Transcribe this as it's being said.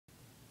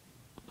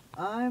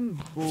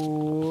I'm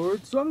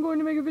bored, so I'm going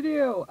to make a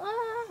video.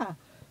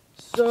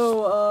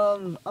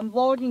 So, I'm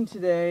vlogging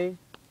today.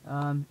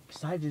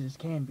 Excited as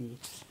can be,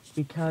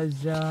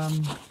 because,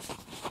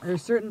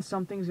 there's certain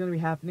something's going to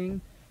be happening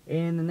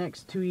in the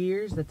next 2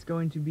 years that's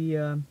going to be,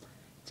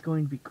 it's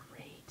going to be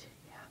great.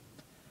 Yeah.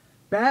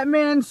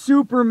 Batman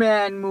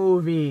Superman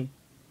movie.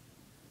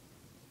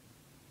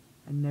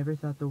 I never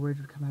thought the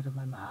words would come out of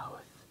my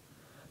mouth.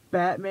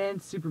 Batman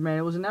Superman.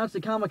 It was announced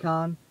at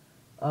Comic-Con,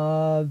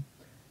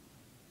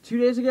 2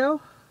 days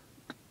ago?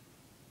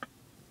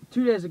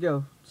 2 days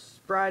ago,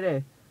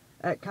 Friday,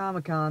 at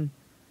Comic-Con,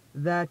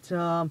 that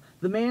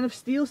the Man of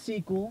Steel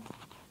sequel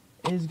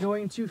is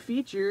going to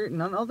feature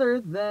none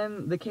other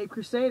than the Caped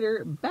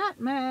Crusader,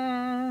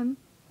 Batman.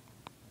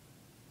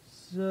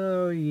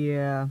 So,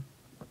 yeah.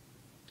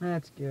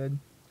 That's good.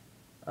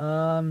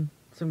 Some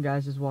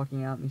guy's just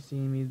walking out and he's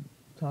seeing me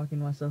talking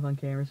to myself on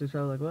camera, so he's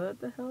probably like, what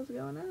the hell is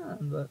going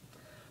on?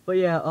 But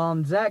yeah,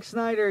 Zack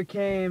Snyder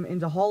came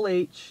into Hall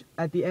H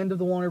at the end of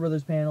the Warner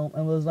Brothers panel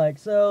and was like,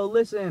 so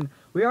listen,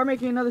 we are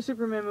making another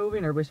Superman movie,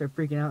 and everybody started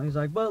freaking out, and he's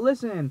like, but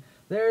listen,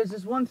 there's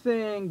this one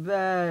thing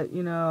that,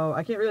 you know,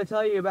 I can't really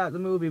tell you about the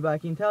movie, but I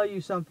can tell you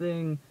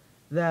something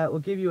that will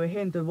give you a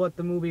hint of what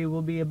the movie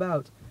will be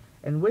about.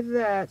 And with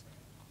that,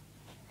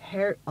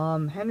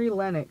 Henry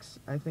Lennox,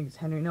 I think it's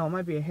Henry, no, it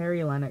might be a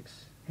Harry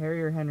Lennox,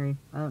 Harry or Henry,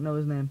 I don't know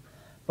his name,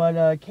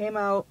 but came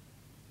out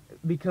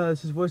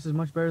because his voice is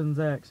much better than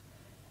Zack's.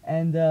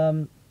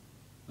 And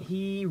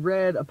he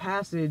read a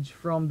passage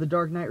from The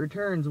Dark Knight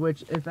Returns,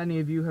 which, if any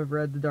of you have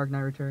read The Dark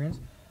Knight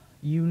Returns,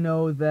 you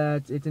know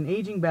that it's an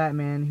aging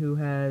Batman who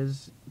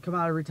has come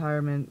out of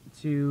retirement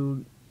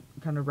to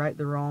kind of right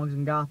the wrongs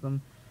in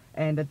Gotham.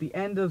 And at the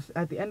end of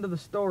the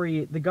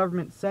story, the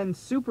government sends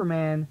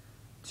Superman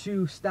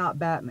to stop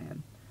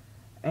Batman.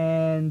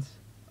 And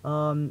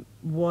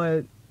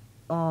what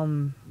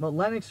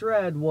Lennox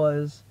read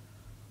was,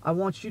 I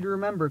want you to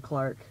remember,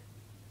 Clark,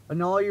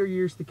 in all your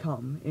years to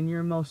come, in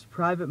your most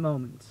private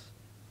moments,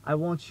 I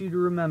want you to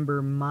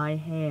remember my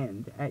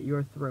hand at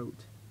your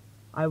throat.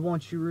 I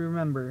want you to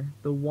remember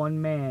the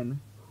one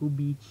man who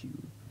beat you.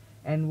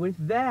 And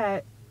with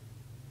that,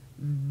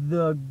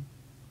 the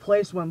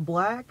place went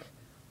black,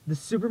 the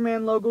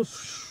Superman logo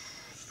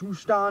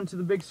swooshed onto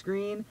the big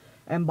screen,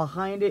 and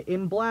behind it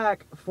in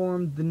black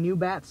formed the new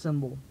bat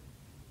symbol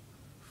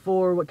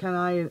for what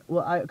I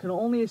can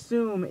only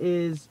assume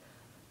is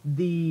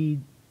the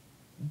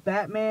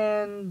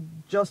Batman,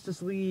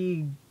 Justice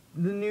League,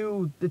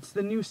 it's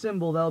the new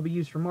symbol that'll be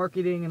used for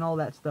marketing and all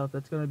that stuff.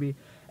 That's gonna be,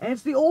 and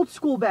it's the old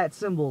school bat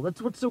symbol.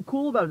 That's what's so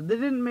cool about it. They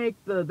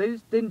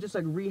didn't just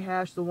like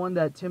rehash the one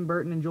that Tim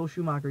Burton and Joel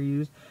Schumacher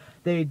used.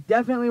 They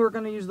definitely were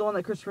gonna use the one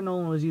that Christopher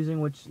Nolan was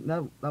using, which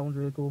that one's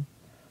really cool.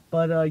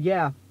 But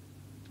yeah,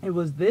 it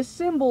was this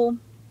symbol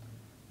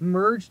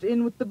merged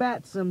in with the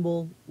bat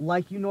symbol,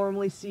 like you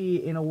normally see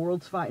in the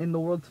World's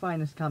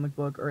Finest comic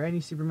book or any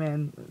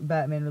Superman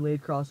Batman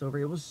related crossover.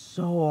 It was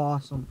so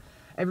awesome.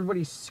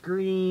 Everybody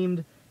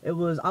screamed. I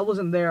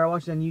wasn't there. I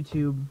watched it on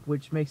YouTube,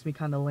 which makes me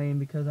kind of lame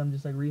because I'm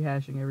just like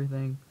rehashing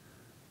everything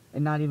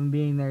and not even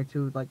being there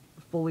to like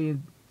fully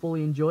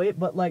enjoy it.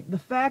 But like the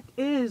fact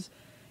is,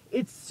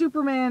 it's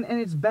Superman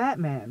and it's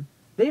Batman.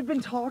 They've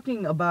been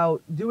talking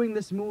about doing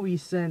this movie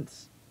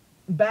since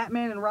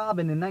Batman and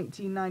Robin in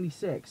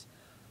 1996.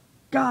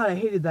 God, I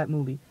hated that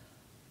movie.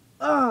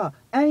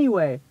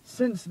 Anyway,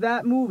 since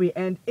that movie,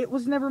 and it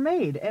was never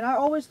made, and I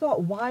always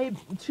thought, why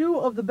two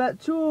of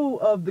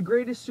the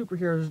greatest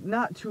superheroes,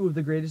 not two of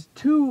the greatest,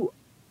 two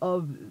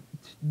of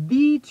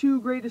the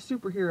two greatest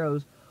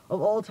superheroes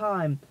of all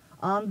time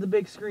on the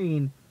big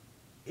screen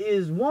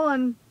is,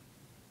 one,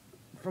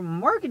 from a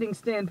marketing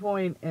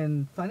standpoint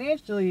and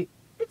financially,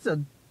 it's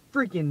a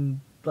freaking,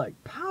 like,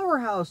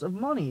 powerhouse of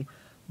money.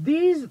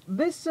 This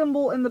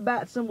symbol and the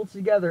bat symbol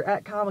together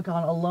at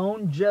Comic-Con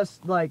alone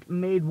just, like,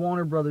 made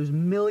Warner Brothers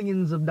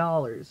millions of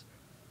dollars.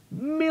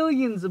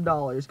 Millions of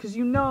dollars. Because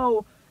you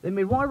know, they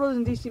made Warner Brothers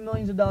and DC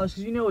millions of dollars,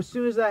 because you know as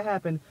soon as that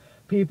happened,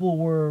 people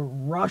were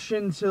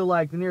rushing to,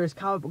 like, the nearest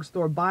comic book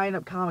store, buying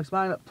up comics,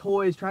 buying up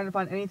toys, trying to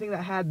find anything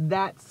that had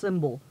that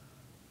symbol.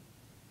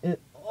 And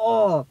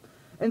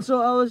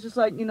so I was just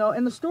like, you know,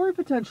 and the story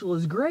potential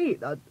is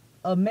great.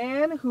 A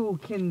man who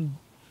can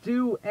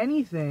do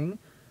anything,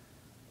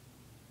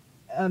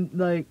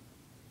 like,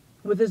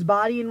 with his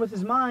body and with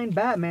his mind,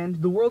 Batman,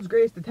 the world's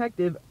greatest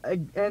detective,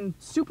 and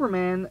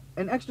Superman,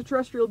 an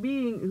extraterrestrial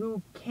being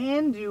who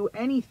can do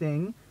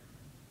anything.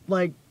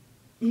 Like,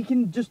 he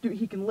can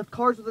lift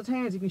cars with his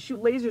hands, he can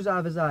shoot lasers out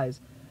of his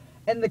eyes.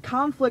 And the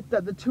conflict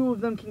that the two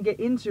of them can get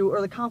into, or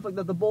the conflict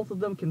that the both of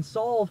them can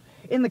solve,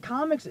 in the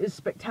comics is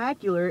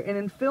spectacular, and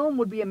in film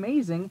would be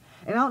amazing,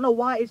 and I don't know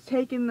why it's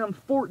taken them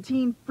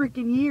 14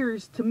 freaking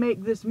years to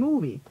make this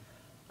movie.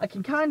 I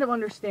can kind of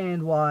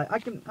understand why. I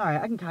can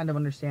kind of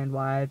understand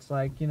why it's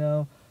like, you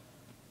know,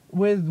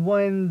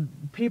 when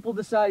people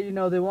decide, you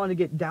know, they want to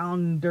get down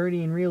and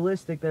dirty and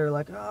realistic, they're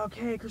like, oh,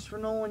 okay, Christopher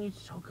Nolan, you're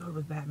so good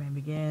with Batman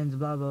Begins,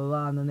 blah, blah,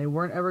 blah, and then they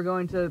weren't ever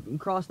going to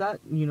cross that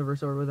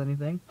universe over with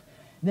anything.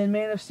 Then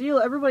Man of Steel,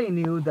 everybody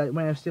knew that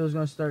Man of Steel was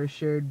going to start a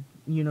shared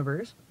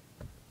universe.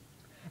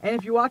 And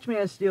if you watch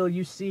Man of Steel,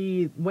 you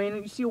see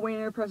Wayne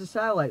Enterprises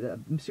satellite that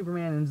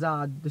Superman and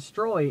Zod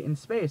destroy in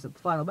space at the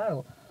final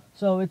battle.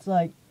 So it's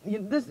like,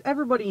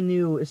 everybody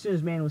knew as soon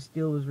as Man of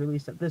Steel was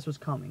released that this was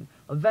coming.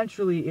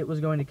 Eventually, it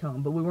was going to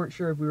come, but we weren't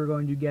sure if we were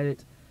going to get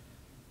it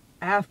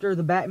after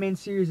the Batman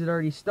series had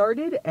already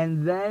started,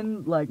 and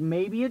then, like,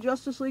 maybe a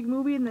Justice League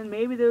movie, and then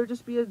maybe there would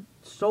just be a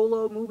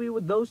solo movie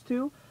with those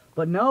two.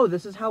 But no,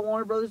 this is how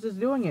Warner Brothers is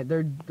doing it.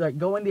 They're, like,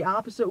 going the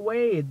opposite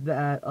way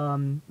that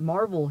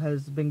Marvel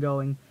has been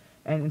going.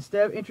 And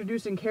instead of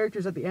introducing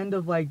characters at the end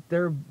of, like,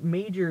 their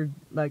major,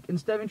 like,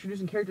 instead of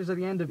introducing characters at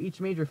the end of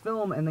each major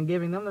film and then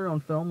giving them their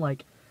own film,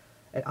 like,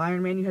 at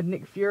Iron Man you had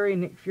Nick Fury,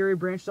 and Nick Fury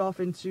branched off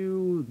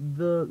into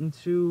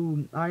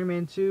Iron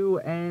Man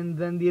 2, and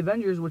then the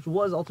Avengers, which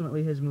was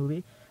ultimately his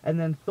movie, and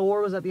then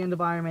Thor was at the end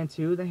of Iron Man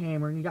 2, the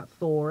Hammer, and you got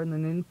Thor, and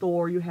then in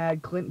Thor you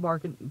had Clint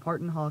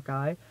Barton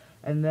Hawkeye,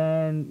 and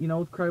then, you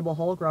know, Incredible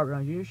Hulk, Robert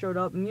Downey Jr. showed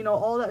up, and, you know,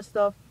 all that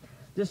stuff,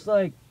 just,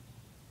 like,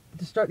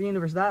 to start the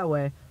universe that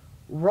way.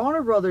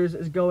 Warner Brothers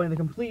is going the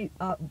complete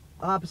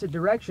opposite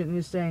direction and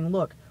is saying,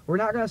 look, we're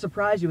not going to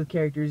surprise you with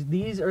characters.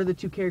 These are the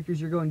two characters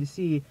you're going to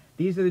see.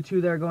 These are the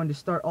two that are going to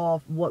start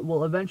off what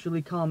will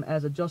eventually come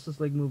as a Justice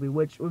League movie,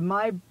 which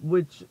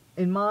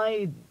in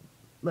my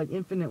like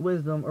infinite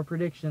wisdom or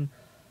prediction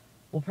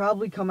will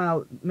probably come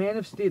out the Man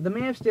of Steel,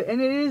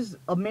 and it is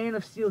a Man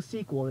of Steel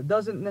sequel. It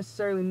doesn't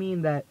necessarily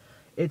mean that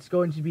it's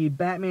going to be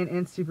Batman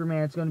and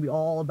Superman. It's going to be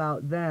all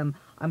about them.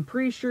 I'm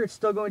pretty sure it's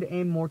still going to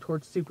aim more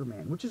towards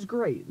Superman, which is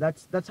great.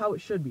 That's how it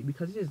should be,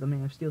 because it is the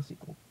Man of Steel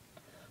sequel.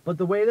 But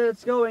the way that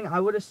it's going, I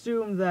would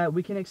assume that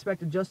we can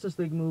expect a Justice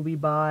League movie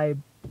by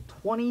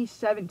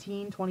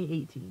 2017,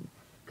 2018.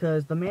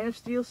 Because the Man of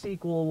Steel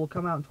sequel will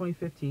come out in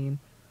 2015.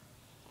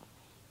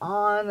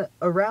 On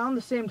around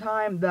the same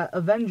time that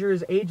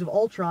Avengers Age of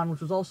Ultron,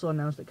 which was also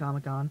announced at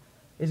Comic-Con,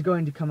 is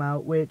going to come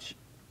out, which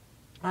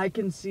I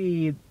can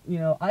see, you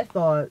know, I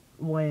thought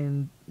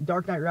when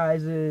Dark Knight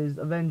Rises,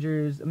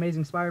 Avengers,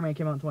 Amazing Spider-Man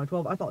came out in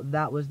 2012, I thought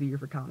that was the year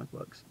for comic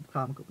book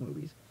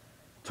movies.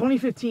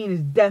 2015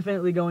 is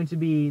definitely going to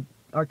be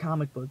our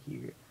comic book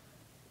year.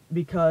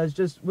 Because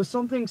just with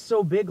something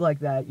so big like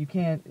that, you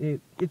can't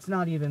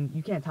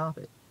top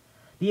it.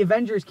 The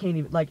Avengers can't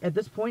even, like, at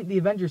this point, the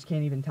Avengers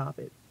can't even top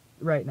it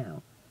right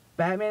now.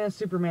 Batman and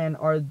Superman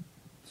are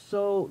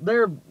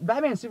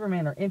Batman and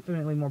Superman are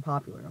infinitely more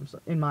popular,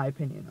 in my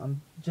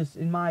opinion.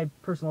 In my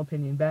personal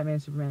opinion, Batman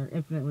and Superman are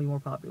infinitely more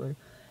popular.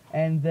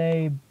 And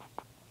they,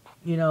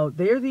 you know,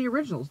 they are the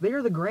originals. They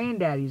are the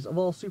granddaddies of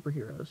all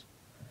superheroes.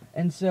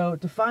 And so,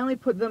 to finally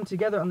put them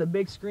together on the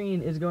big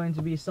screen is going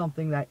to be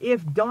something that,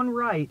 if done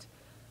right,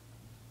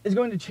 is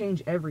going to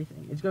change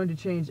everything. It's going to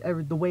change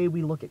the way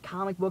we look at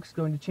comic books. It's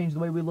going to change the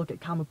way we look at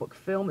comic book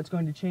film. It's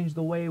going to change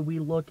the way we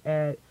look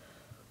at...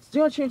 It's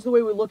going to change the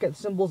way we look at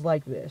symbols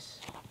like this.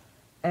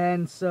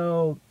 And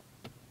so,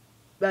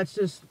 that's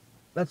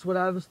what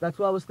I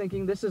was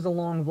thinking. This is a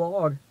long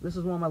vlog. This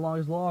is one of my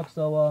longest vlogs.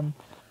 So,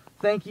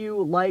 thank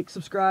you. Like,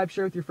 subscribe,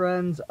 share with your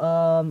friends.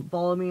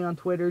 Follow me on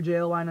Twitter,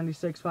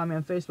 JLY96. Find me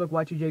on Facebook,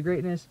 Y2J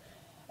Greatness.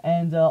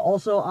 And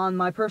also on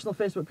my personal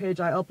Facebook page,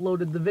 I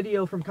uploaded the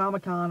video from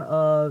Comic-Con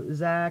of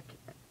Zack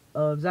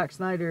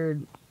Snyder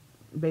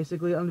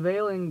basically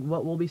unveiling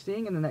what we'll be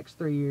seeing in the next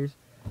 3 years.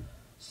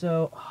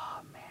 So, oh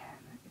man,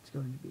 it's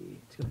going to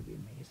be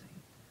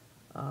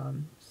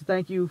amazing. So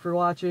thank you for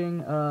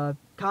watching.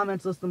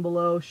 Comments, list them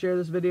below. Share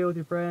this video with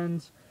your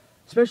friends.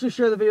 Especially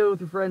share the video with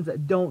your friends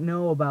that don't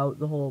know about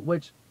the whole,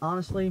 which,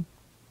 honestly,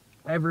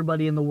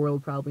 everybody in the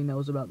world probably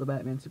knows about the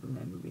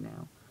Batman-Superman movie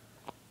now.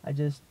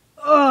 It's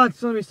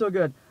gonna be so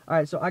good.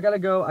 Alright, so I gotta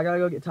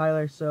go get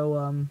Tyler,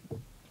 so,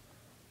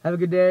 have a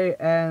good day,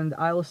 and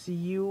I will see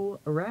you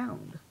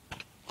around.